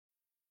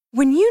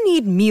When you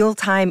need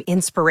mealtime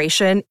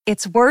inspiration,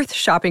 it's worth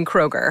shopping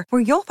Kroger,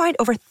 where you'll find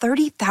over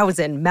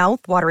 30,000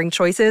 mouth-watering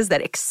choices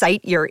that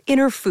excite your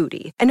inner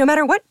foodie. And no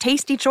matter what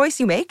tasty choice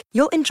you make,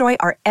 you'll enjoy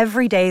our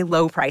everyday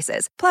low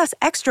prices, plus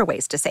extra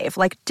ways to save,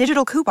 like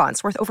digital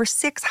coupons worth over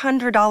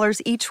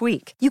 $600 each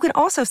week. You can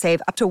also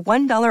save up to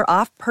 $1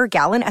 off per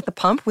gallon at the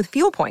pump with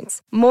fuel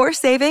points. More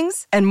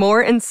savings and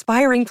more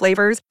inspiring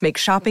flavors make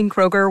shopping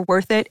Kroger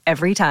worth it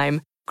every time.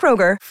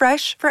 Kroger,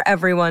 fresh for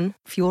everyone.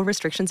 Fuel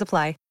restrictions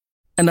apply.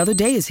 Another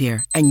day is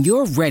here, and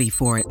you're ready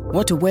for it.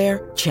 What to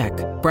wear? Check.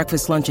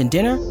 Breakfast, lunch, and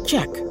dinner?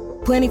 Check.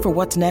 Planning for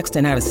what's next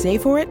and how to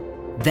save for it?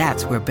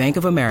 That's where Bank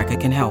of America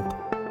can help.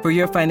 For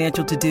your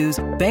financial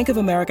to-dos, Bank of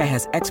America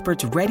has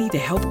experts ready to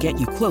help get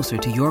you closer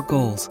to your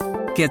goals.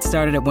 Get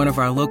started at one of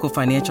our local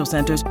financial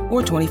centers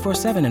or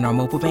 24/7 in our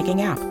mobile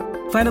banking app.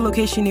 Find a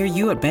location near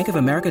you at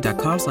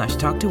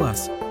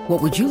bankofamerica.com/talktous. What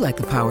would you like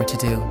the power to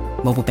do?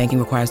 Mobile banking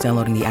requires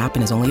downloading the app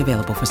and is only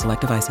available for select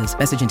devices.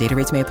 Message and data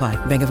rates may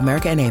apply. Bank of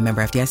America N.A.,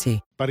 member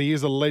FDIC. But he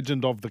is a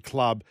legend of the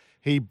club.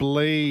 He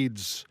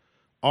bleeds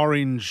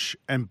orange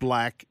and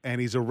black,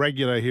 and he's a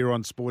regular here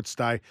on Sports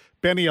Day.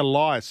 Benny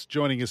Elias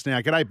joining us now.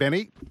 G'day,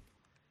 Benny.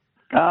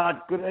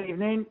 Good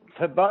evening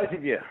to both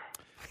of you.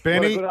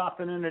 Benny, what a good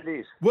afternoon it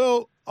is.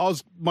 Well,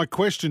 my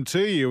question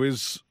to you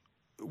is,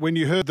 when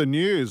you heard the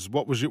news,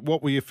 what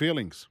were your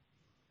feelings?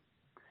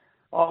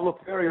 Oh,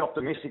 look, very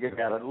optimistic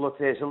about it. Look,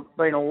 there's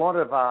been a lot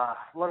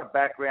of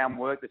background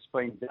work that's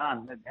been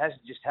done. It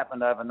hasn't just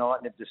happened overnight,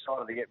 and they've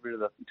decided to get rid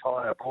of the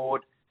entire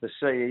board, the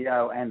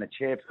CEO and the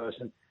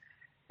chairperson.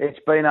 It's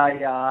been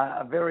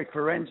a very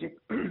forensic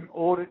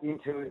audit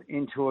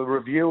into a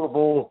review of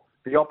all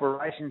the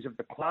operations of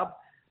the club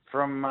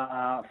from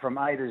A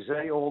to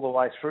Z, all the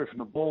way through, from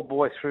the ball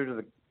boy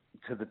through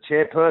to the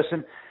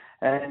chairperson,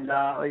 and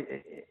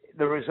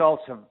the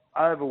results have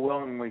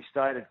overwhelmingly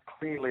stated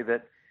clearly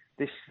that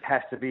this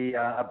has to be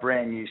a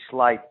brand new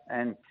slate.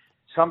 And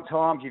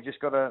sometimes you've just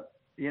got to,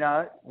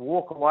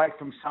 walk away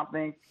from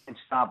something and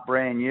start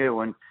brand new.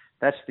 And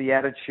that's the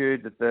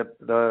attitude that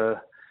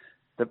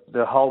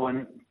the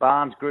Holman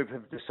Barnes group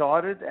have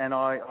decided. And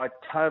I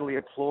totally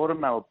applaud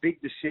them. They were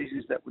big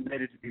decisions that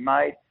needed to be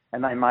made,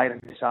 and they made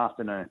it this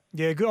afternoon.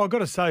 Yeah, good. I've got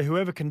to say,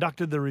 whoever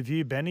conducted the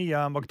review, Benny,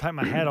 I can take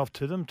my hat off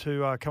to them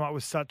to come up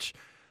with such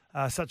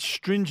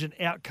stringent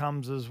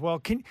outcomes as well.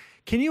 Can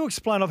you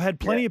explain? I've had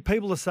plenty of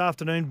people this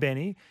afternoon,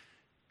 Benny,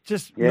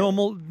 just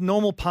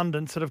normal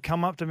pundits that have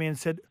come up to me and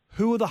said,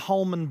 who are the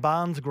Holman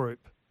Barnes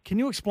Group? Can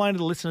you explain to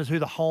the listeners who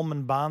the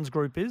Holman Barnes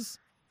Group is?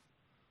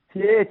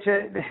 Yeah,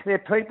 they're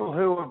people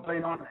who have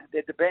been on,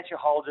 they're debenture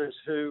holders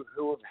who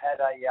have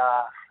had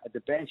a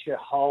debenture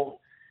hold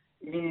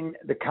in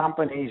the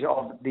companies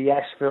of the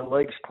Ashfield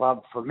Leagues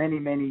Club for many,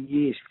 many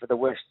years for the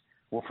West,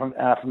 or from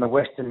the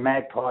Western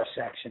Magpie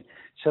section.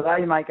 So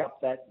they make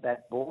up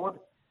that board,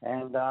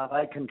 and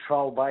they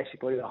control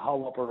basically the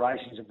whole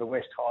operations of the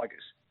West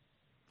Tigers.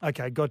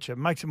 Okay, gotcha.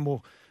 Makes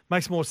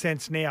more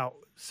sense now.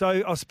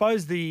 So I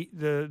suppose the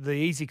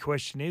easy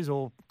question is,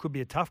 or could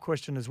be a tough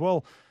question as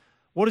well,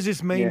 what does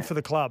this mean for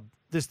the club,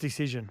 this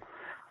decision?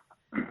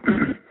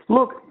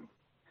 Look,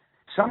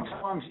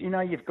 sometimes,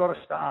 you've got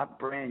to start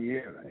brand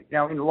new.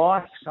 In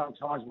life,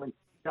 sometimes when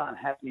things aren't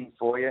happening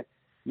for you,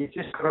 you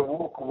just got to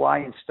walk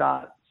away and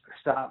start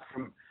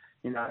from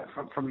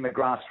the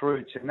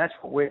grassroots, and that's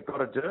what we've got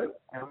to do.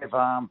 And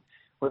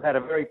we've had a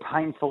very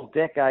painful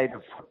decade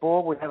of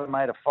football. We haven't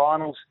made a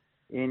finals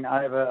in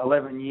over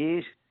 11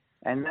 years,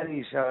 and that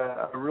is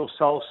a real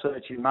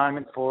soul-searching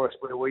moment for us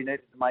where we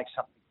needed to make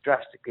something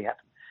drastically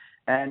happen.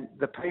 And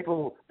the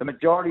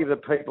majority of the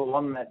people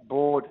on that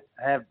board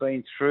have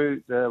been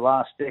through the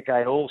last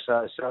decade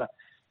also. So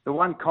the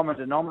one common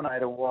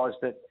denominator was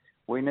that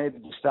we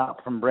needed to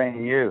start from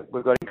brand new.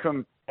 We've got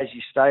interim, as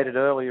you stated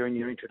earlier in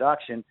your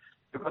introduction,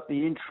 we've got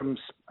the interim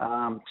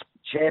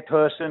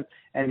chairperson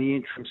and the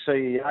interim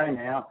CEO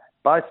now,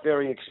 both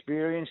very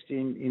experienced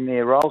in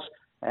their roles.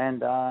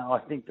 And I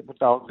think that what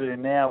they'll do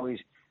now is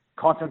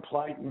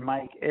contemplate and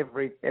make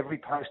every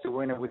poster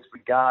winner with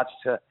regards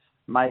to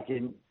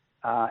making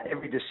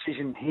every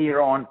decision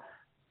here on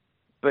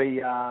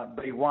be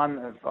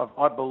one of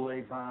I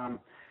believe,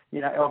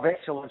 of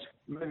excellence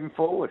moving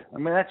forward. I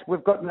mean,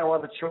 we've got no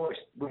other choice.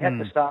 We have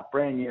to start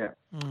brand new.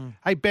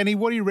 Hey, Benny,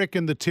 what do you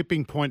reckon the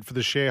tipping point for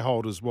the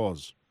shareholders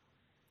was?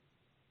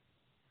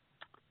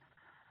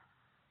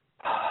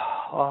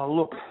 Oh,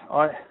 look,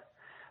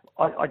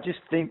 I just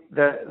think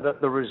that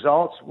the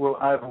results were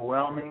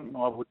overwhelming,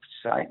 I would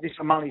say. This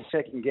I'm only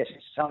second guessing.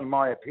 It's only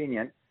my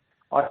opinion.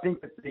 I think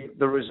that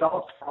the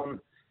results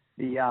from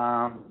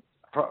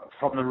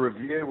the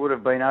review would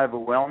have been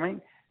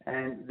overwhelming,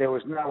 and there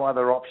was no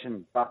other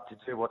option but to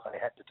do what they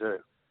had to do,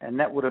 and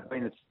that would have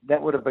been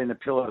the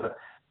pillar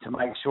to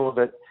make sure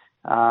that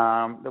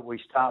that we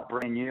start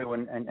brand new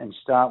and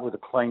start with a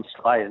clean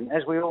slate. And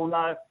as we all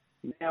know,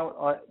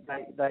 now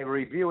they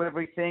review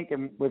everything,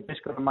 and we've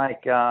just got to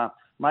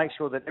make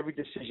sure that every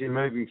decision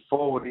moving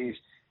forward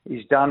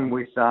is done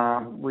with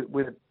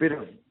a bit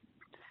of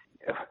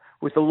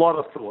with a lot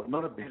of thought,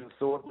 not a bit of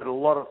thought, but a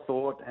lot of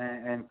thought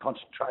and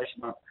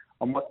concentration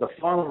on what the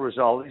final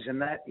result is,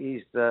 and that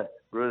is the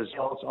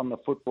results on the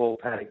football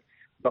paddock.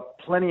 Got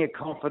plenty of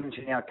confidence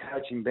in our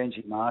coach in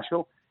Benji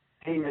Marshall.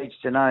 He needs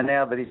to know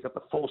now that he's got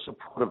the full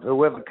support of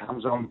whoever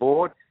comes on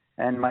board,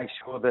 and make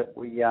sure that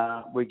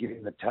we give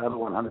him the total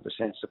 100%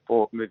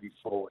 support moving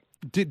forward.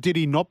 Did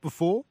he not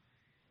before?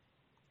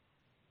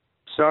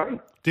 Sorry?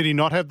 Did he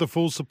not have the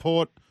full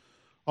support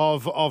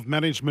of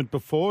management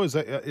before? Are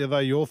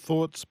they your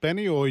thoughts,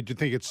 Benny, or do you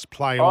think it's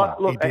play on?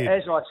 Look,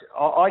 as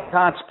I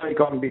can't speak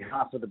on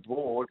behalf of the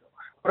board.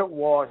 What it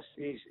was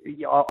is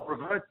I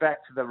revert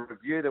back to the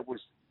review that was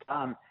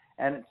done,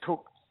 and it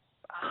took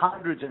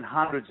hundreds and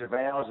hundreds of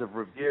hours of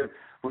review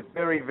with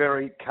very,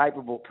 very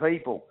capable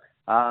people.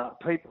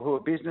 People who are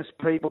business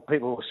people,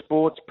 people who are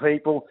sports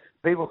people,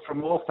 people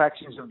from all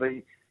factions of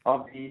the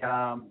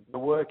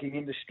working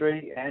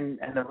industry and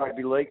the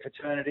rugby league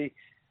fraternity,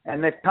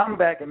 and they've come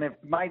back and they've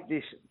made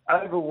this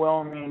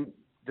overwhelming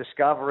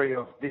discovery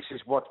of this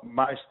is what's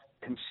most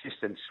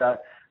consistent. So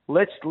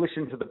let's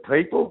listen to the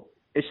people.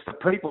 It's the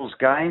people's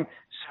game.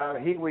 So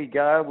here we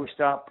go. We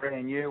start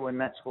brand new,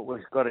 and that's what we've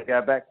got to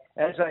go back.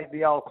 As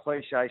the old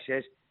cliche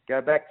says,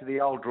 go back to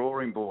the old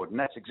drawing board, and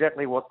that's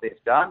exactly what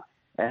they've done.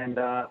 And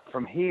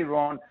from here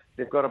on,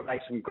 they've got to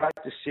make some great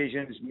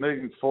decisions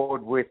moving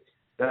forward with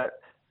the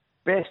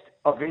best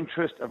of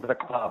interest of the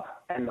club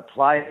and the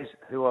players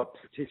who are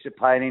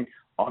participating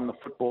on the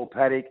football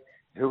paddock,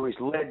 who is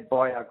led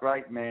by our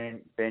great man,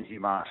 Benji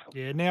Marshall.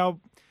 Yeah, now,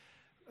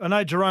 I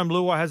know Jerome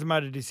Luai hasn't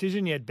made a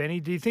decision yet, Benny.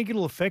 Do you think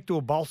it'll affect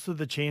or bolster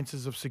the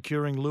chances of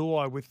securing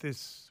Luai with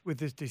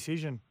this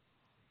decision?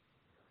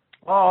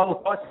 Oh,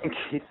 look, I think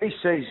if he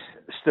sees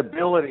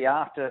stability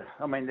after,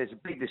 there's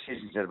big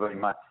decisions that have been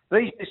made.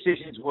 These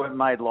decisions weren't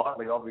made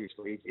lightly,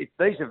 obviously.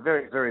 These are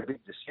very, very big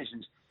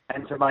decisions.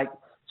 And to make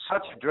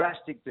such a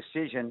drastic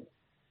decision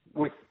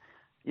with,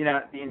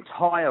 the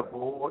entire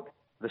board,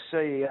 the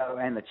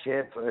CEO and the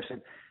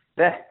chairperson,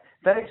 that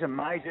is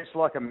amazing. It's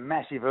like a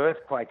massive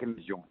earthquake in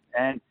the joint.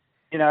 And,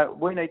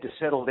 we need to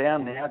settle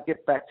down now,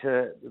 get back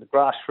to the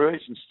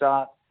grassroots and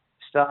start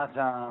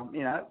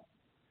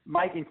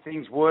making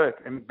things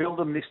work and build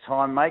them this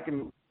time, make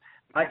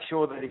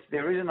sure that if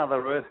there is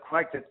another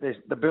earthquake, that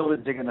the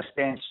buildings are going to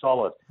stand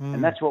solid.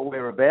 And that's what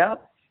we're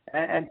about.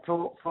 And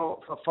for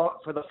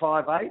the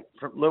 5'8",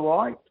 from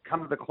Luai,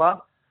 come to the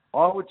club,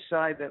 I would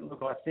say that,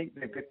 look, I think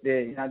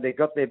they've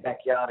got their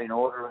backyard in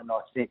order, and I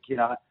think,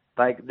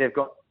 they've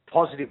got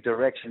positive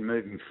direction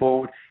moving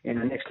forward in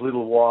the next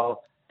little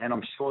while. And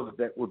I'm sure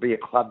that would be a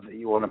club that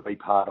you want to be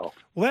part of.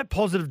 Well, that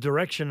positive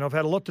direction, I've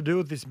had a lot to do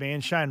with this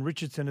man, Shane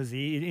Richardson, as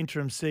the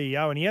interim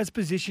CEO, and he has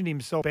positioned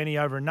himself, Benny,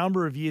 over a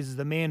number of years as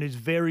the man who's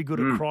very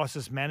good at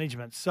crisis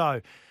management. So,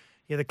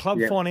 yeah, the club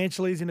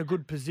financially is in a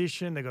good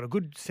position. They've got a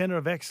good centre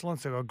of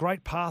excellence. They've got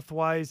great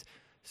pathways.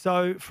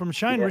 So, from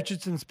Shane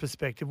Richardson's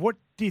perspective, what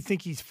do you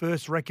think his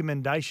first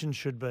recommendation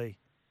should be?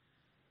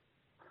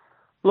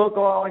 Look,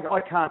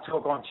 I can't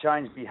talk on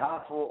Shane's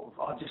behalf.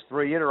 I'll just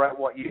reiterate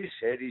what you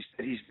said, is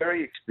that he's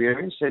very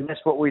experienced, and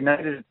that's what we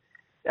needed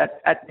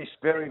at this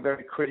very,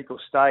 very critical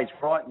stage.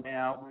 Right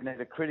now, we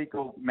need a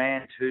critical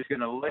man who's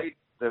going to lead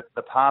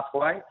the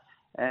pathway,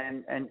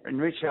 and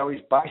Richo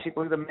is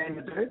basically the man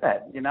to do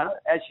that.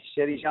 As you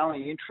said, he's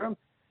only interim.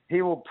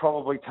 He will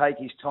probably take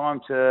his time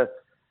to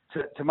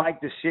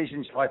make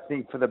decisions, I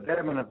think, for the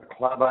betterment of the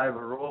club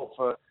overall,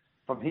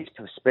 from his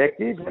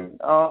perspective, and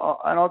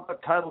I've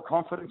got total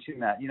confidence in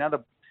that.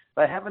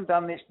 They haven't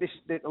done this.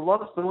 A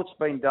lot of thought's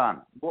been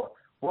done.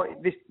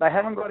 They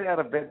haven't got out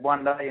of bed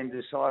one day and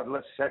decided,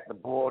 let's sack the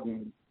board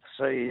and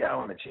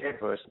CEO and the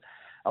chairperson.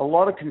 A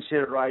lot of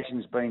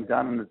consideration's been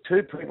done, and the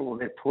two people that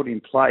they've put in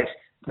place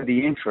for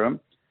the interim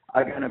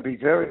are going to be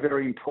very,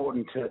 very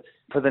important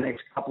for the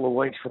next couple of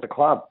weeks for the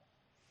club.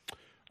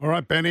 All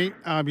right, Benny,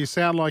 you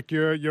sound like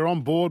you're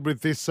on board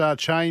with this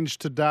change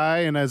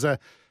today, and as a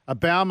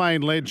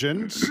Balmain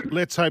legend,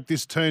 let's hope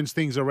this turns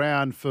things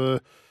around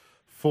for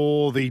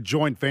the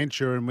joint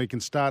venture, and we can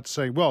start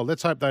seeing,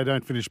 let's hope they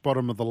don't finish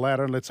bottom of the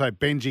ladder, and let's hope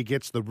Benji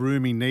gets the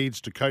room he needs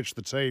to coach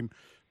the team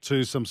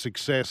to some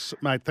success.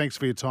 Mate, thanks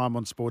for your time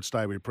on Sports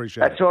Day. We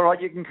appreciate it. That's all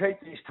right. You can keep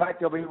this tape.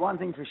 There'll be one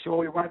thing for sure.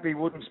 We won't be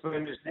wooden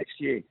spooners next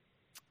year.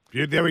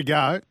 Yeah, there we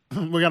go.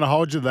 We're going to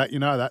hold you to that. You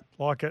know that.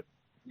 Like it.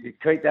 You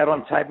keep that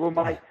on tape. Well,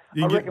 mate,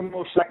 I reckon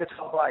we'll sack a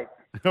top 8.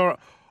 All right.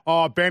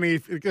 Oh, Benny,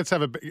 let's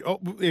have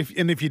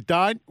if you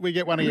don't, we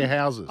get one of your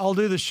houses. I'll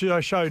do the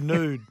show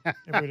nude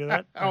if we do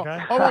that. Okay.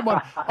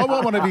 I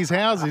want one of his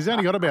houses. He's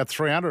only got about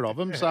 300 of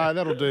them, so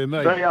that'll do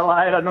me. See you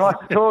later. Nice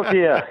to talk to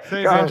you.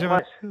 See you,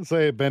 Benjamin.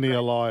 See you, Benny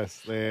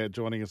Elias there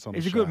joining us on the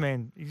show. He's a good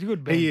man. He's a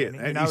good man. He is.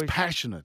 And he's passionate.